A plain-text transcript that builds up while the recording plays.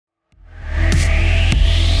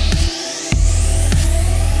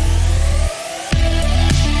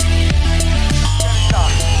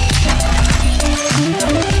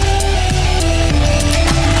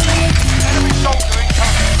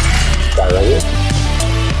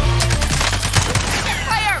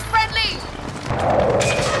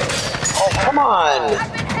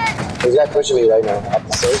pushing me right now. Up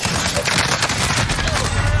the search.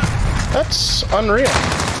 That's unreal.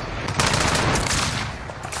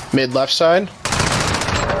 Mid left side.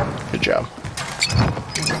 Good job.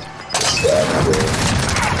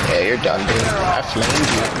 Yeah, you're done, dude. I flamed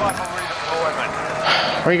you.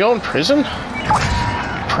 Where are you going? Prison?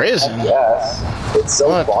 Prison? Yes. It's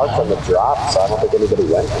so far from the drop, so I don't think anybody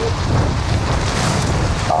went there.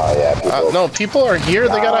 Oh, yeah, people. No, people are here.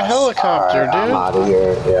 They got a helicopter, dude. I'm out of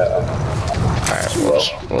here, yeah. Alright,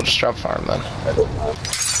 we'll just drop farm then.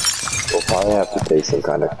 We'll probably have to take some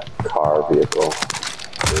kind of car vehicle.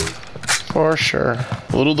 For sure.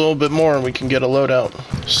 A little bit more and we can get a loadout.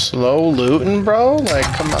 Slow looting, bro? Like,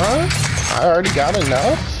 come on. I already got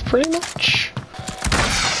enough, pretty much.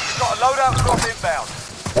 Got a loadout drop inbound.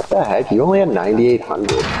 What the heck? You only had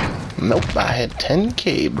 9,800. Nope, I had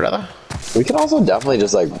 10K, brother. We can also definitely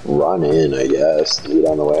just like run in, I guess, get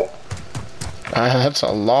on the way. That's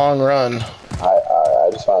a long run. I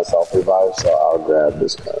just found a self-revive, so I'll grab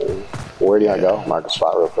this car. Where do you want to go? Mark a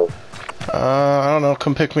spot real quick. I don't know.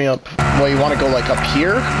 Come pick me up. Well, you want to go like up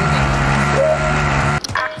here? Yeah.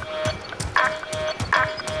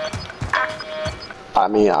 I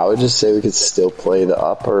mean, I would just say we could still play the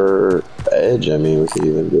upper edge. I mean, we could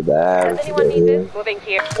even go back. Does anyone need this? Moving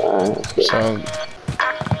here. Alright, so,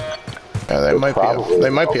 yeah, they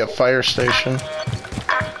might be a fire station.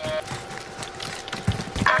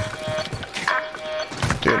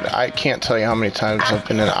 Dude, I can't tell you how many times I've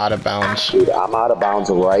been in out of bounds. Dude, I'm out of bounds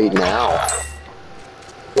right now.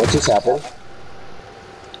 What just happened?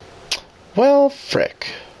 Well,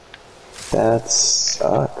 frick. That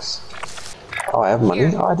sucks. Oh, I have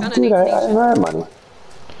money? Oh, dude, I have money.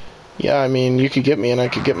 Yeah, I mean, you could get me and I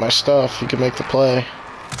could get my stuff. You could make the play.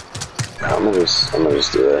 I'm gonna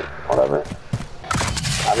just do it. Whatever.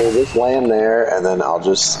 I mean, just land there, and then I'll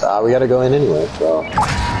just, we gotta go in anyway, so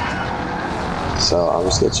I'm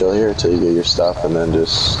just gonna chill here until you get your stuff, and then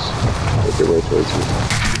just make your way towards me.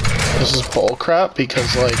 This is bull crap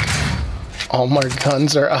because, like, all my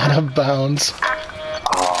guns are out of bounds.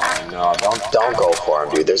 Oh, no, don't go for him,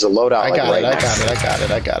 dude. There's a loadout, I got it.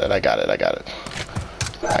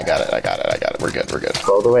 We're good.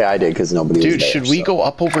 Go the way I did, because nobody was there. Dude, should we go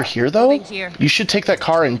up over here, though? You should take that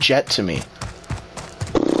car and jet to me.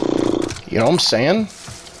 You know what I'm saying?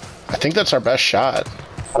 I think that's our best shot.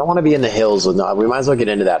 I don't want to be in the hills. We might as well get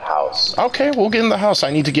into that house. Okay, we'll get in the house.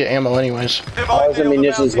 I need to get ammo anyways. There's a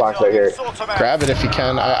munitions box right here. Grab it if you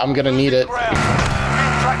can. I'm gonna need it.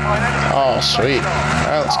 Oh, sweet.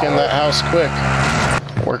 Alright, let's get in that house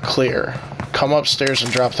quick. We're clear. Come upstairs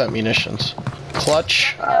and drop that munitions.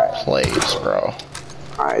 Clutch plays, bro.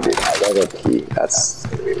 Alright, dude. I gotta pee. That's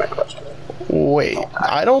gonna be my question. Wait,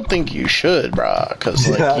 I don't think you should, bro. Cause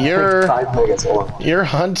like you're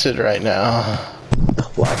hunted right now.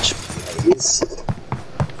 Clutch plays.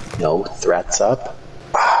 No threats up.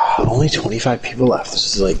 Only 25 people left.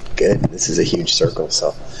 This is like good. This is a huge circle,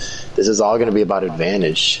 so this is all gonna be about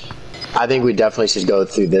advantage. I think we definitely should go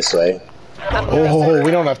through this way. Oh,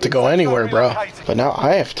 we don't have to go anywhere, bro. But now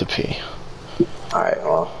I have to pee. Alright,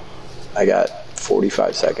 well, I got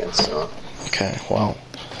 45 seconds, so. Okay, well,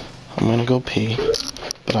 I'm gonna go pee.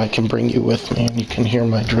 But I can bring you with me and you can hear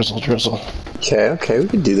my drizzle. Okay, we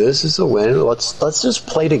can do this. This is a win. Let's just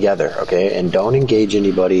play together, okay? And don't engage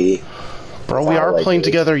anybody. Bro, we are playing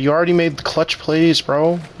together. You already made the clutch plays,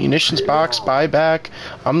 bro. Munitions box, buyback.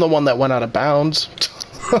 I'm the one that went out of bounds.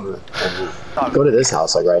 Go to this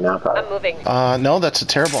house, like right now, probably. I'm moving. No, that's a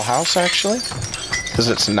terrible house, actually. Because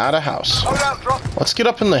it's not a house. Let's get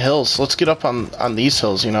up in the hills. Let's get up on these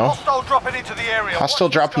hills, you know? Hostile dropping into the area. Hostile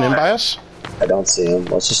dropping in by us? I don't see him.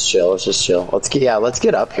 Let's just chill. Let's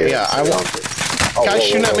get up here. Yeah, I want. Guys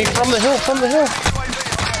shooting at me from the hill.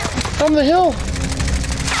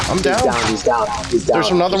 I'm down. He's down.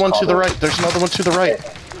 There's another one to the right.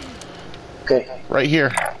 Okay. Right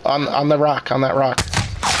here. On the rock. On that rock.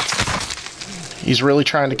 He's really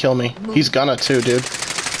trying to kill me. He's gonna too, dude.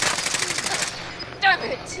 Damn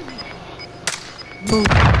it.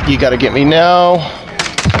 You gotta get me now.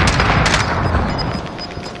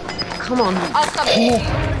 Come on. I'll stop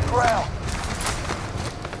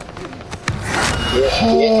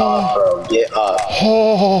Get up, bro. Get up.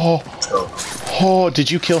 Oh, did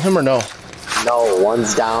you kill him or no? No,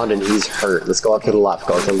 one's down and he's hurt. Let's go up to the left.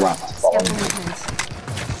 Follow me.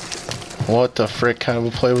 What the frick kind of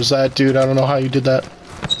a play was that, dude? I don't know how you did that.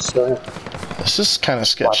 Just go ahead. This is kind of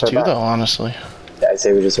sketch too, though, honestly. Yeah, I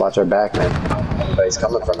say we just watch our back, man. Everybody's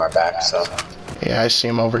coming from our back, so. Yeah, I see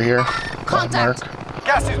him over here. Mark.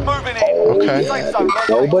 Gas is moving in. Okay. Yeah,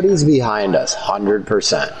 nobody's behind us,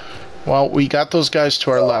 100%. Well, we got those guys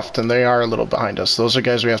to our left, and they are a little behind us. Those are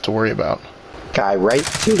guys we have to worry about. Guy right.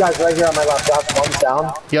 2 guys right here on my left. One's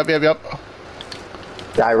down. Yep.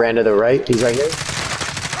 Guy ran to the right. He's right here.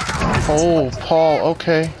 Oh, Paul,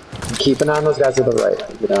 okay. Keep an eye on those guys to the right.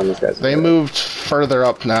 Keep an eye on those guys. They moved further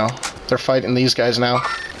up now. They're fighting these guys now.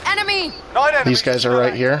 Enemy! These guys are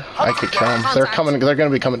right here. I could kill them. They're coming. They're going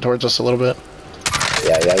to be coming towards us a little bit.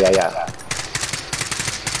 Yeah.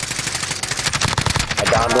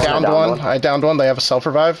 I downed one. They have a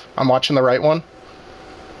self-revive. I'm watching the right one.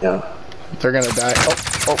 Yeah. They're going to die. Oh.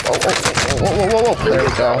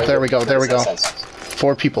 Whoa. There we go.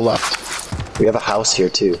 4 people left. We have a house here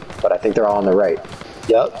too, but I think they're all on the right.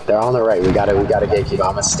 Yep, they're all on the right. We gotta gatekeep.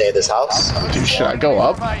 I'm gonna stay at this house. Dude, should I go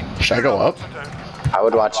up? I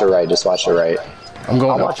would watch the right. Just watch the right. I'm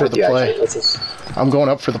going up for the play. I'm going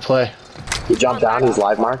up for the play. He jumped down. He's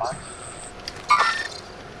live marked.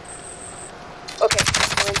 Okay,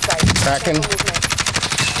 we're inside. Cracking.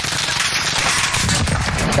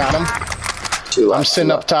 Got him. 2 left. I'm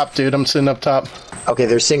sitting up top, dude. Okay,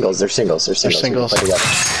 they're singles. They're singles.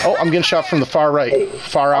 Oh, I'm getting shot from the far right.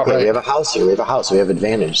 Far out right. We have a house here. We have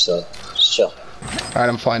advantage, so just chill. Alright,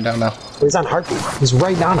 I'm flying down now. He's on heartbeat. He's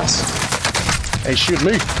right on us. Hey, shoot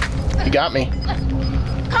me. He got me.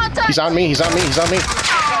 Contact! He's on me.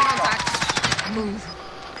 Move.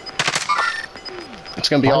 It's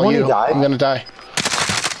gonna be all you. Die? I'm gonna die.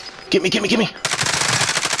 Get me.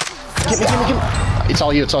 It's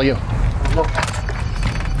all you.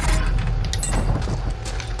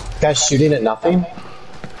 Guys shooting at nothing?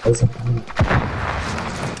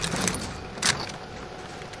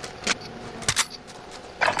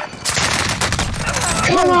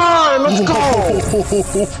 Come on, let's go!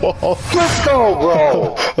 Let's go,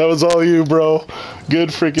 bro! That was all you, bro. Good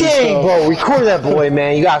freaking Dang, stuff. bro, record that boy,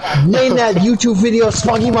 man. You got name that YouTube video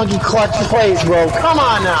Spunky Monkey Clutch Plays, bro. Come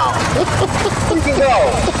on now. You can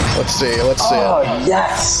go. Let's see. Oh,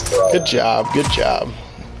 yes, bro. Good job.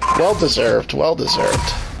 Well deserved.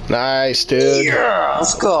 Nice, dude. Yeah,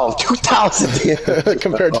 let's go. 2,000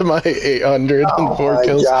 compared to my 800 and 4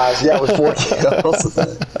 kills. Gosh, yeah, with 4 kills.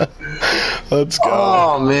 Let's go.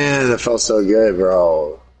 Oh man, that felt so good,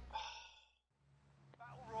 bro.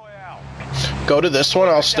 Go to this one.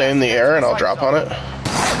 I'll stay in the air and I'll drop on it.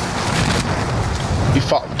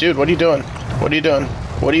 Dude, what are you doing? Dude, what are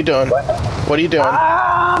you doing?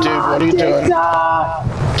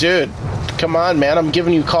 Dude, come on, man. I'm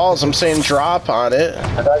giving you calls. I'm saying drop on it.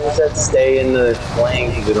 I thought you said stay in the lane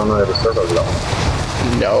because we don't know where the circle's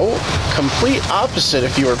going. No, complete opposite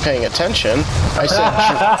if you were paying attention.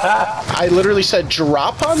 I literally said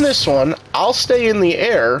drop on this one. I'll stay in the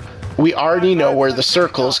air. We already know where the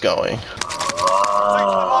circle's going.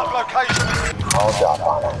 I'll drop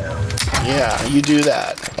on it now. Yeah, you do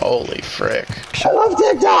that. Holy frick. I love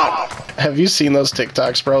TikTok! Have you seen those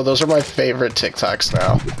TikToks, bro? Those are my favorite TikToks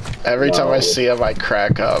now. Every time I see them, I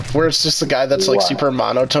crack up. Where it's just the guy that's like super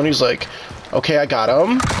monotone. He's like, okay, I got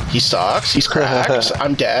him. He sucks. He's cracked.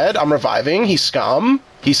 I'm dead. I'm reviving. He's scum.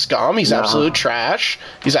 He's absolute trash.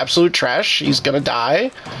 He's absolute trash. He's gonna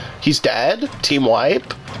die. He's dead. Team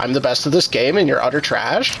wipe. I'm the best of this game and you're utter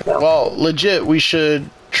trash. Well, legit, we should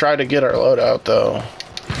try to get our loadout, though.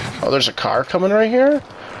 Oh, there's a car coming right here?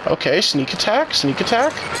 Okay, sneak attack.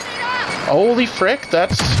 Holy frick,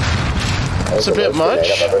 that's a bit much.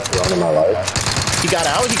 He got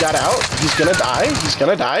out. He's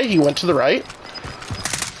gonna die. He went to the right.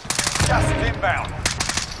 Gas is inbound.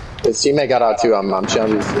 His teammate got out too. I'm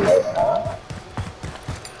showing you his teammate.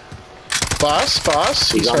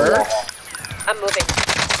 Boss, he's hurt. I'm moving.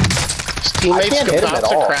 His teammate's about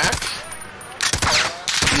to crack.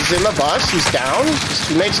 He's in the bus. He's down. His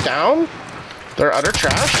teammate's down. They're utter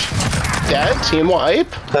trash. Dead. Team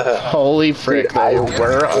wipe. Holy frick, they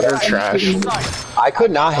were utter trash. I could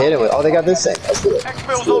not hit him with. Oh, they got this thing. Let's do it.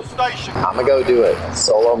 I'm gonna go do it.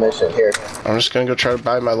 Solo mission here. I'm just gonna go try to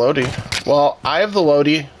buy my Lodi. Well, I have the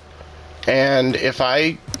Lodi, and if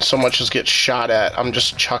I so much as get shot at, I'm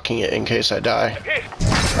just chucking it in case I die.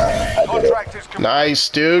 Nice,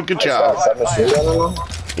 dude. Good job.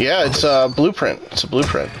 Yeah, it's a blueprint.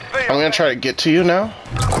 I'm gonna try to get to you now.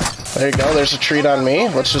 There you go. There's a treat on me.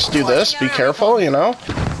 Let's just do this. Be careful, you know.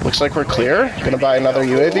 Looks like we're clear. Gonna buy another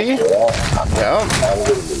UAV. Yeah.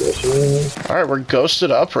 Alright, we're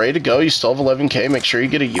ghosted up, ready to go. You still have 11K. Make sure you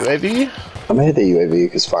get a UAV. I'm gonna hit the UAV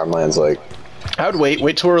because farmland's like... I would wait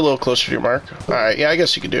till we're a little closer to your mark. Alright, yeah, I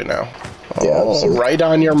guess you could do it now. Yeah, right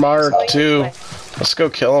on your mark, too. Let's go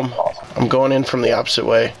kill him. I'm going in from the opposite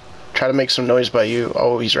way. Try to make some noise by you.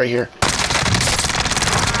 Oh, he's right here.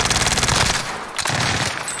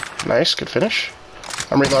 Nice, good finish.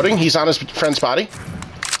 I'm reloading. He's on his friend's body.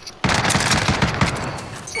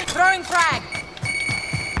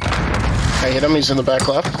 I hit him. He's in the back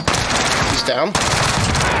left. He's down.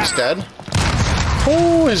 He's dead.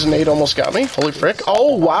 Oh, his nade almost got me. Holy frick.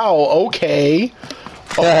 Oh, wow. Okay.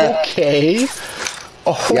 Okay. You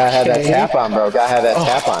gotta have that tap on, bro. Gotta have that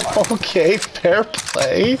tap on. Okay, fair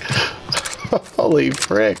play. Holy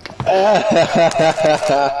frick.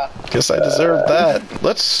 Guess I deserved that.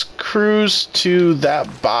 Let's cruise to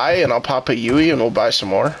that buy, and I'll pop a Yui, and we'll buy some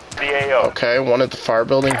more. Okay, one at the fire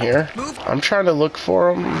building here. I'm trying to look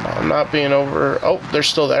for them. I'm not being over... Oh, they're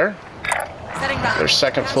still there. They're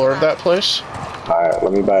second floor of that place. Alright,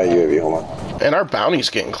 let me buy a UAV. Hold on. And our bounty's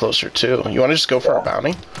getting closer, too. You want to just go for our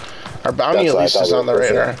bounty? Our bounty at least is on the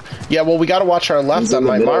radar. Yeah, well, we got to watch our left on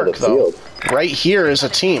my mark, though. Right here is a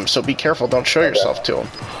team, so be careful. Don't show yourself to him.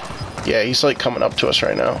 Yeah, he's, like, coming up to us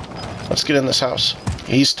right now. Let's get in this house.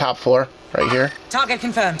 He's top floor, right here. Target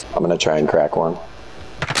confirmed. I'm gonna try and crack one.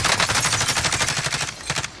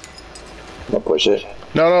 I'm gonna push it.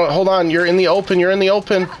 No, hold on. You're in the open. You're in the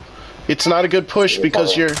open. It's not a good push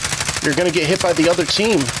because you're gonna get hit by the other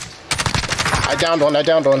team. I downed one.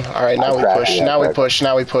 All right, now we push. Now we push.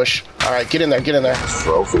 Now we push. All right, get in there. Get in there.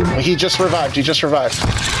 He just revived. He just revived.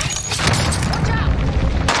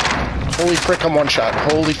 Holy frick! I'm one shot.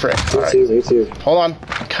 Holy frick! All right. Me too. Hold on.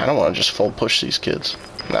 I kind of want to just full push these kids.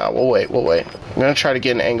 Nah, we'll wait. We'll wait. I'm gonna try to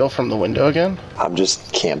get an angle from the window again. I'm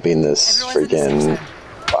just camping this freaking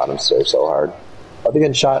bottom stair so hard. Oh, they're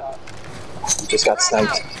getting shot. Just got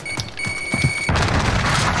sniped.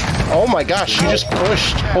 Oh my gosh! You just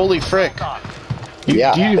pushed. Holy frick!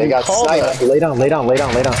 Yeah, they got sniped. Lay down.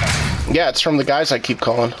 Yeah, it's from the guys I keep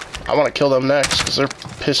calling. I want to kill them next because they're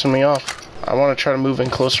pissing me off. I want to try to move in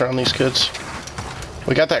closer on these kids.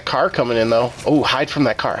 We got that car coming in though. Oh, hide from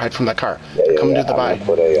that car. Hide from that car. Come to the buy.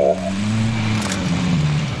 Put a,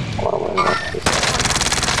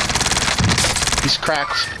 He's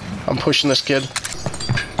cracked. I'm pushing this kid.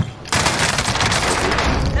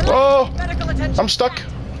 Oh! I'm stuck.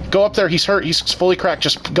 Go up there. He's hurt. He's fully cracked.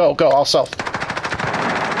 Just go. I'll self.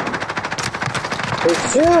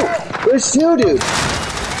 There's two, dude.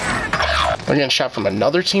 We're getting shot from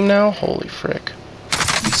another team now? Holy frick.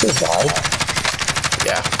 You survived?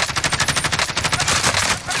 Yeah.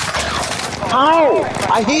 Ow!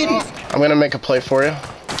 I hit him! I'm gonna make a play for you.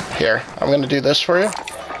 Here, I'm gonna do this for you.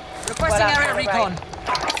 Requesting area recon.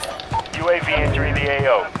 UAV entering the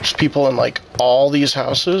AO. There's people in like all these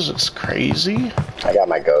houses. It's crazy. I got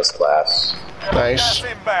my ghost class. Nice.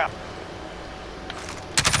 Inbound.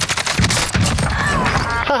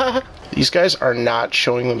 These guys are not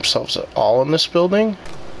showing themselves at all in this building.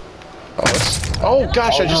 Oh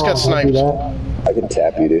gosh, I just got sniped. I can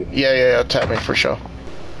tap you, dude. Yeah, tap me for sure.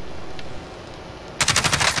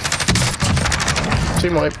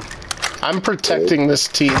 Team wipe. I'm protecting this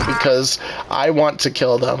team because I want to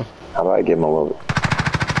kill them. How about I give him a little...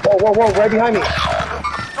 Whoa, right behind me.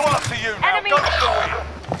 It's all up to you now. Go to the wheel.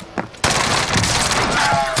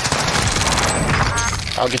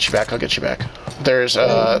 I'll get you back. There's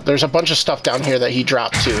a bunch of stuff down here that he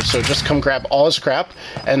dropped too, so just come grab all his crap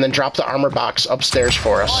and then drop the armor box upstairs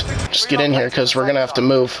for us. Just get in here because we're gonna have to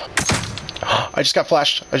move. I just got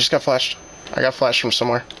flashed. I got flashed from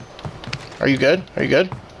somewhere. Are you good? Oh, he's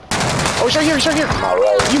right here.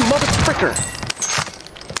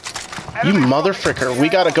 You motherfricker. We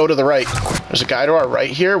gotta go to the right. There's a guy to our right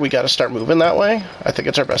here. We gotta start moving that way. I think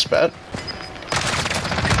it's our best bet.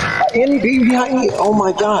 Andy, behind me. Oh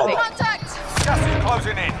my god. Gas is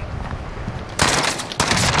closing in.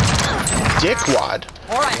 Dickwad.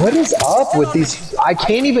 What is up with these? I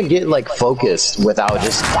can't even get like focused without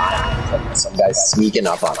just dying. Some guys sneaking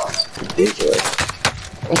up on us. Ridiculous.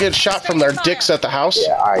 We'll get shot from their dicks at the house.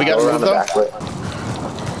 Yeah, all right, we gotta move them.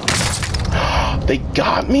 They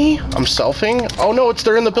got me. I'm selfing. Oh no,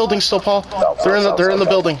 they're in the building still, Paul. They're in the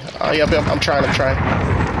building. Yeah, I'm trying.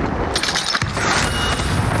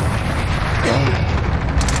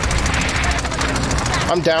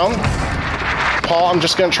 I'm down. Paul, I'm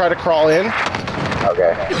just gonna try to crawl in.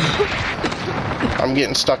 Okay. I'm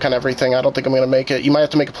getting stuck on everything. I don't think I'm gonna make it. You might have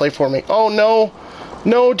to make a play for me. Oh no.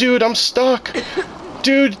 No, dude, I'm stuck.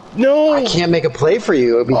 Dude, no. I can't make a play for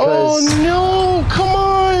you because... Oh no, come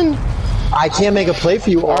on. I can't make a play for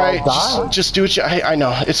you. All right, just do what you... I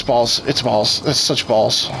know, it's balls. It's such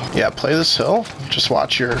balls. Yeah, play this hill. Just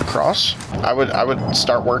watch your cross. I would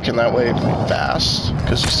start working that way fast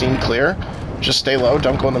because you seem clear. Just stay low,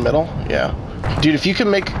 don't go in the middle. Yeah. Dude, if you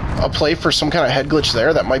can make a play for some kind of head glitch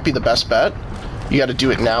there, that might be the best bet. You gotta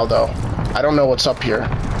do it now, though. I don't know what's up here.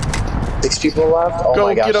 6 people left? Oh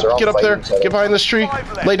my gosh, get up there. Get behind this tree.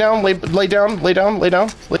 Lay down. Like,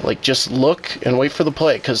 just look and wait for the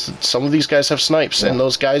play, because some of these guys have snipes, and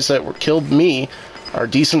those guys that killed me Are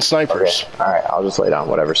decent snipers. Okay. Alright, I'll just lay down.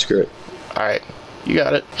 Whatever. Screw it. Alright. You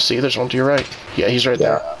got it. See, there's one to your right. Yeah, he's right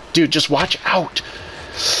there. Dude, just watch out.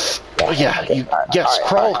 Oh, yeah. Okay. Yes,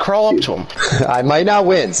 crawl up to him. I might not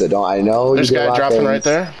win, so don't. I know. There's a guy dropping right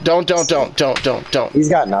there. Don't. He's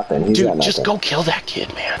got nothing. He's got nothing. Just go kill that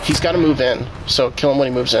kid, man. He's got to move in, so kill him when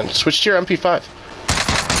he moves in. Switch to your MP5.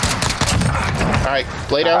 All right,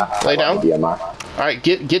 lay down. Lay down. All right,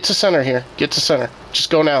 get to center here. Get to center. Just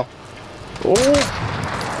go now. Oh.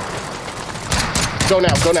 Go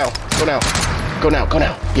now. Go now. Go now. Go now. Go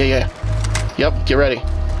now. Yeah. Yep. Get ready.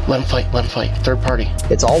 Let him fight. Let him fight. Third party.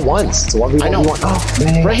 It's all ones. It's 1v1. I know. Oh,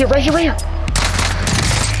 man. Right here.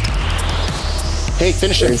 Hey,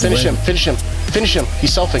 finish him. Finish him.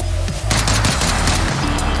 He's selfing.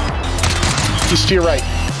 He's to your right.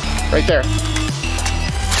 Right there.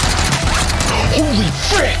 Holy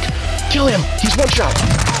frick! Kill him. He's one shot.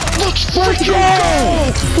 Let's freaking go!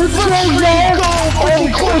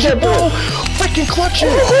 Freaking clutch it, bro! Freaking clutch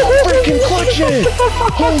it!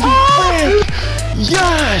 Holy frick!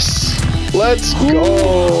 Yes! Let's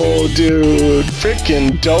go, dude.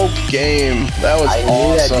 Freaking dope game. That was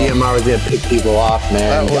awesome. I knew that DMR was gonna pick people off,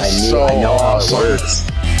 man. That was so I know awesome. how it works.